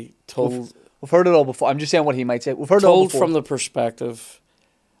story told. We've heard it all before. I'm just saying what he might say. We've heard it all before. Told from the perspective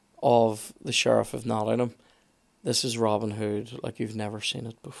of the Sheriff of Nottingham. This is Robin Hood like you've never seen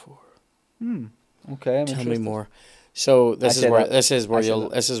it before. Okay, Tell me more. So this is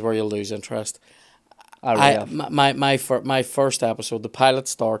where you'll lose interest. My first episode, the pilot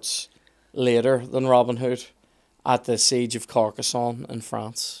starts later than Robin Hood at the siege of Carcassonne in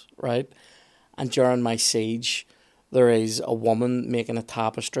France, right? And during my siege, there is a woman making a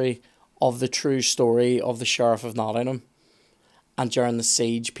tapestry of the true story of the Sheriff of Nottingham. And during the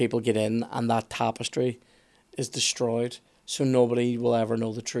siege, people get in and that tapestry is destroyed. So nobody will ever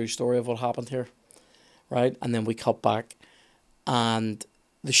know the true story of what happened here, right? And then we cut back and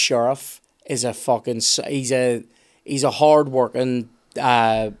the sheriff is a fucking... He's a hard-working...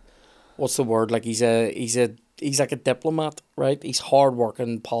 what's the word? Like he's like a diplomat, right? He's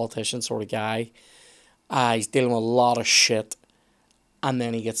hard-working politician sort of guy. He's dealing with a lot of shit. And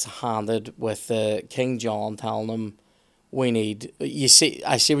then he gets handed with King John telling him, I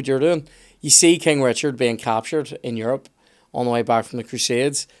see what you're doing. You see King Richard being captured in Europe on the way back from the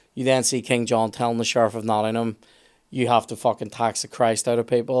Crusades. You then see King John telling the Sheriff of Nottingham, you have to fucking tax the Christ out of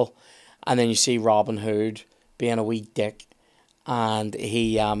people. And then you see Robin Hood being a wee dick. And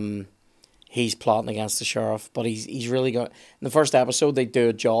he's plotting against the sheriff. But he's really got... In the first episode, they do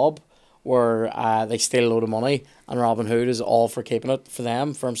a job where they steal a load of money. And Robin Hood is all for keeping it for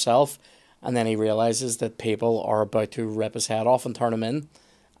them, for himself. And then he realises that people are about to rip his head off and turn him in.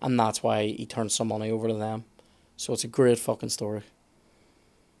 And that's why he turns some money over to them. So it's a great fucking story.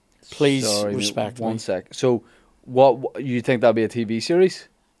 Please respect me. 1 sec. So, what you think that'll be a TV series?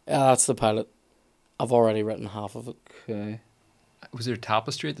 That's the pilot. I've already written half of it. Okay. Was there a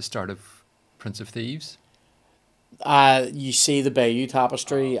tapestry at the start of Prince of Thieves? You see the Bayeux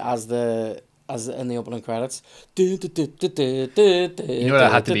tapestry as in the opening credits. You know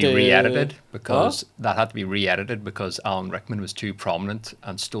that had to be re-edited because Alan Rickman was too prominent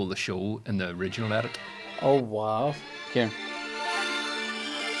and stole the show in the original edit. Oh wow! Here.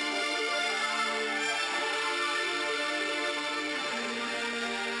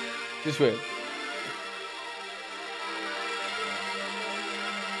 Just wait.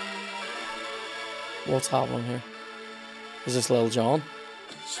 What's happening here? Is this Lil Jon?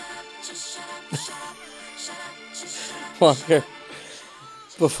 Well, here.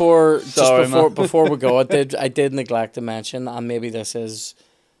 Before we go, I did neglect to mention, and maybe this is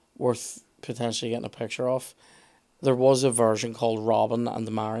worth potentially getting a picture of. There was a version called Robin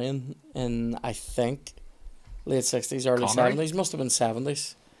and Marion in, I think, late 60s, early Connery? 70s. Must have been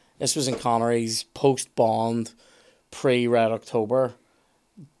 70s. This was in Connery's post-Bond, pre-Red October,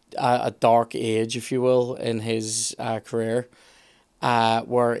 a dark age, if you will, in his career,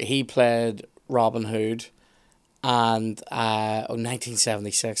 where he played Robin Hood, and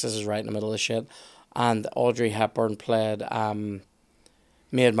 1976, this is right in the middle of shit, and Audrey Hepburn played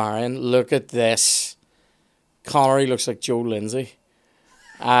Maid Marian. Look at this. Connery looks like Joe Lindsay.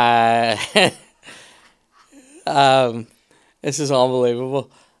 This is unbelievable.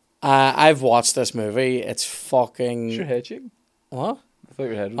 I've watched this movie. It's fucking... Is your head shaking? What? I thought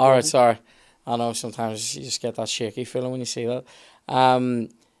your head was Alright, shaking. sorry. I know sometimes you just get that shaky feeling when you see that.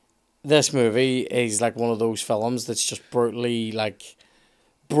 This movie is like one of those films that's just brutally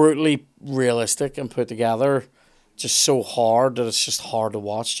realistic and put together, just so hard that it's just hard to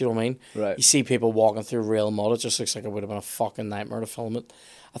watch. Do you know what I mean? Right. You see people walking through real mud. It just looks like it would have been a fucking nightmare to film it.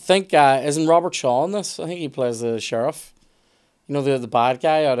 I think isn't Robert Shaw in this? I think he plays the sheriff. You know, the bad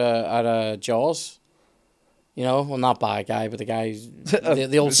guy out of Jaws. You know, well, not bad guy, but the guy,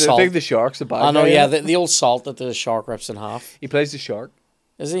 the old salt. I think the shark's the bad I know, guy, yeah, isn't it? the old salt that the shark rips in half. He plays the shark.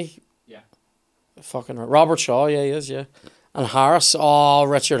 Is he? Yeah. Fucking Robert Shaw, yeah, he is, yeah. And Harris,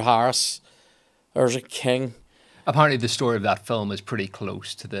 Richard Harris. There's a king. Apparently, the story of that film is pretty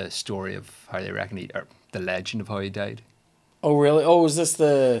close to the story of how they reckon or the legend of how he died. Oh, really? Oh, is this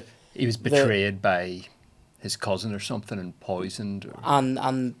the... He was betrayed by his cousin or something and poisoned. Or...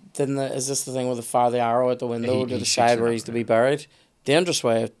 And didn't is this the thing with the fire the arrow out the window to he decide shoots where it he's up, to be buried? Dangerous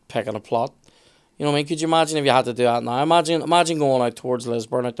way of picking a plot. You know what I mean? Could you imagine if you had to do that now? Imagine going out towards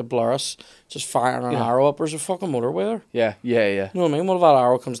Lisburn, out to Blurris, just firing an arrow up. There's a fucking motorway there. Yeah. You know what I mean? What if that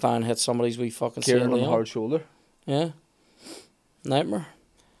arrow comes down and hits somebody's wee fucking Kieran Ciaran on the Leon? hard shoulder. Yeah. Nightmare.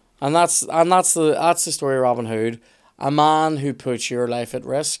 And that's the story of Robin Hood. A man who puts your life at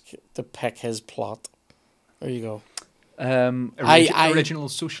risk to pick his plot. There you go. Original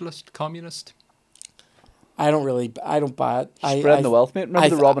socialist, communist. I don't buy it. Spreading the wealth, mate. Remember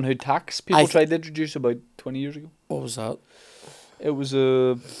the Robin Hood tax people I tried to introduce about 20 years ago? What was that? It was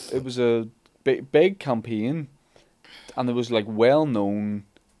a big campaign, and there was like well-known,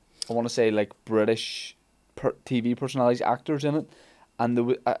 I want to say like British TV personalities, actors in it, and there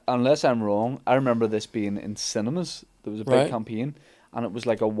was, unless I'm wrong, I remember this being in cinemas. There was a big campaign, and it was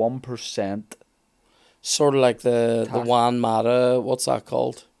like a 1%. Sort of like the Juan Mata, what's that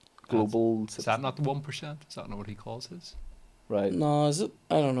called? Global. Is that not the 1%? Is that not what he calls his? Right. No, is it?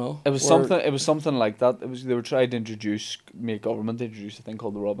 I don't know. It was something. It was something like that. It was. They were trying to make government introduce a thing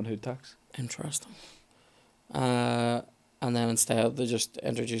called the Robin Hood tax. Interesting. And then instead they just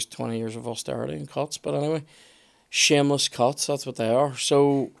introduced 20 years of austerity and cuts. But anyway, shameless cuts. That's what they are.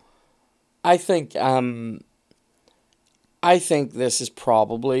 So, I think this is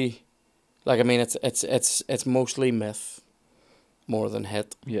probably, like, I mean, it's mostly myth, more than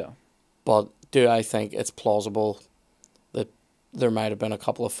hit. Yeah. But do I think it's plausible that there might have been a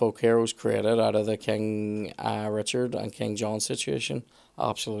couple of folk heroes created out of the King Richard and King John situation?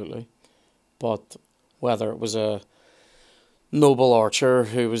 Absolutely. But whether it was a noble archer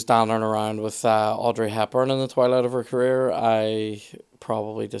who was dandering around with Audrey Hepburn in the twilight of her career, I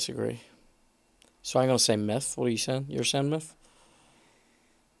probably disagree. So I'm going to say myth. What are you saying? You're saying myth?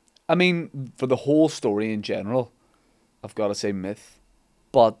 I mean, for the whole story in general, I've got to say myth.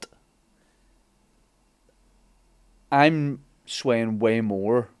 But I'm swaying way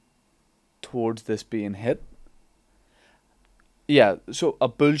more towards this being hit. Yeah, so a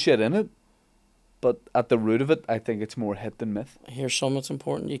bullshit in it, but at the root of it, I think it's more hit than myth. Here's something that's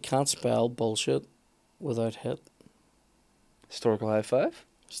important. You can't spell bullshit without hit. Historical high five?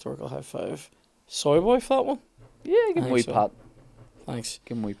 Historical high five. Soy boy for that one? Yeah, give him a wee pat. Thanks.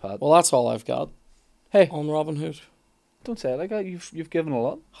 Give him a wee pat. Well, that's all I've got. Hey, on Robin Hood. Don't say it like that. You've given a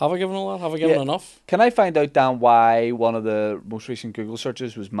lot. Have I given a lot? Have I given enough? Can I find out, Dan, why one of the most recent Google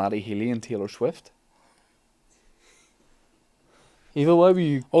searches was Maddie Healy and Taylor Swift? Eva, why were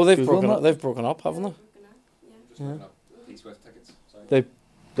you? Oh, they've Googling broken that? up. They've broken up, haven't they? Yeah. Swift tickets. Sorry.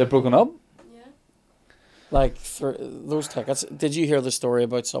 They're broken up. Yeah. Like those tickets. Did you hear the story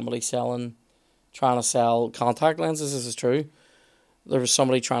about somebody trying to sell contact lenses? This is true. There was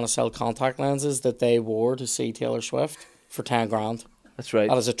somebody trying to sell contact lenses that they wore to see Taylor Swift for 10 grand. That's right.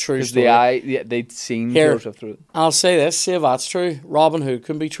 That is a true 'Cause story. they'd seen Here. Taylor Swift through it. I'll say this, see if that's true. Robin Hood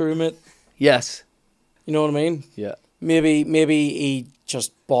can be true, mate. Yes. You know what I mean? Yeah. Maybe he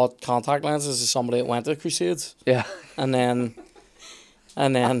just bought contact lenses as somebody that went to the Crusades. Yeah. And then,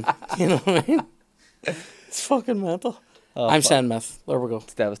 you know what I mean? It's fucking mental. Oh, I'm fuck. saying myth. There we go.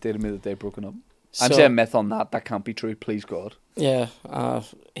 It's devastated me that they've broken up. I'm So, saying myth on that. That can't be true. Please God. Yeah,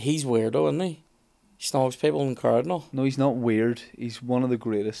 he's weirdo, isn't he? He snogs people in the crowd and all. No, he's not weird. He's one of the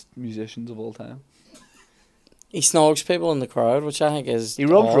greatest musicians of all time. He snogs people in the crowd, which I think is. He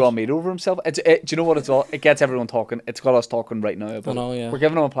rubs odd. raw meat over himself. Do you know what it's all? It gets everyone talking. It's got us talking right now about I know, yeah. We're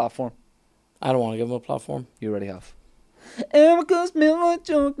giving him a platform. I don't want to give him a platform. You already have.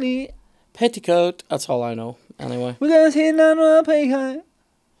 Petticoat, that's all I know. Anyway. We're gonna see that pay high.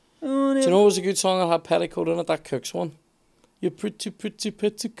 Do you know what was a good song that had petticoat in it? That Cooks one. You pretty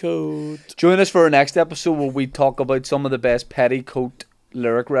petticoat. Join us for our next episode where we talk about some of the best petticoat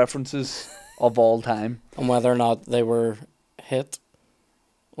lyric references of all time. And whether or not they were hit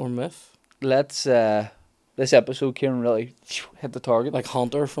or myth. Let's this episode, Ciaran, really hit the target. Like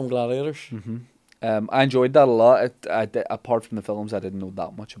Hunter from Gladiators. I enjoyed that a lot. Apart from the films, I didn't know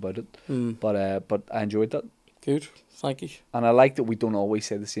that much about it. Mm. But I enjoyed that. Good. Thank you. And I like that we don't always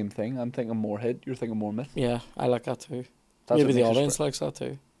say the same thing. I'm thinking more hit, you're thinking more myth. Yeah, I like that too. That's Maybe what the makes us audience fri- likes that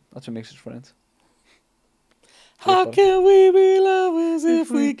too. That's what makes us friends. How can we be lovers if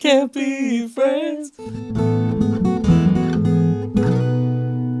we can't be friends?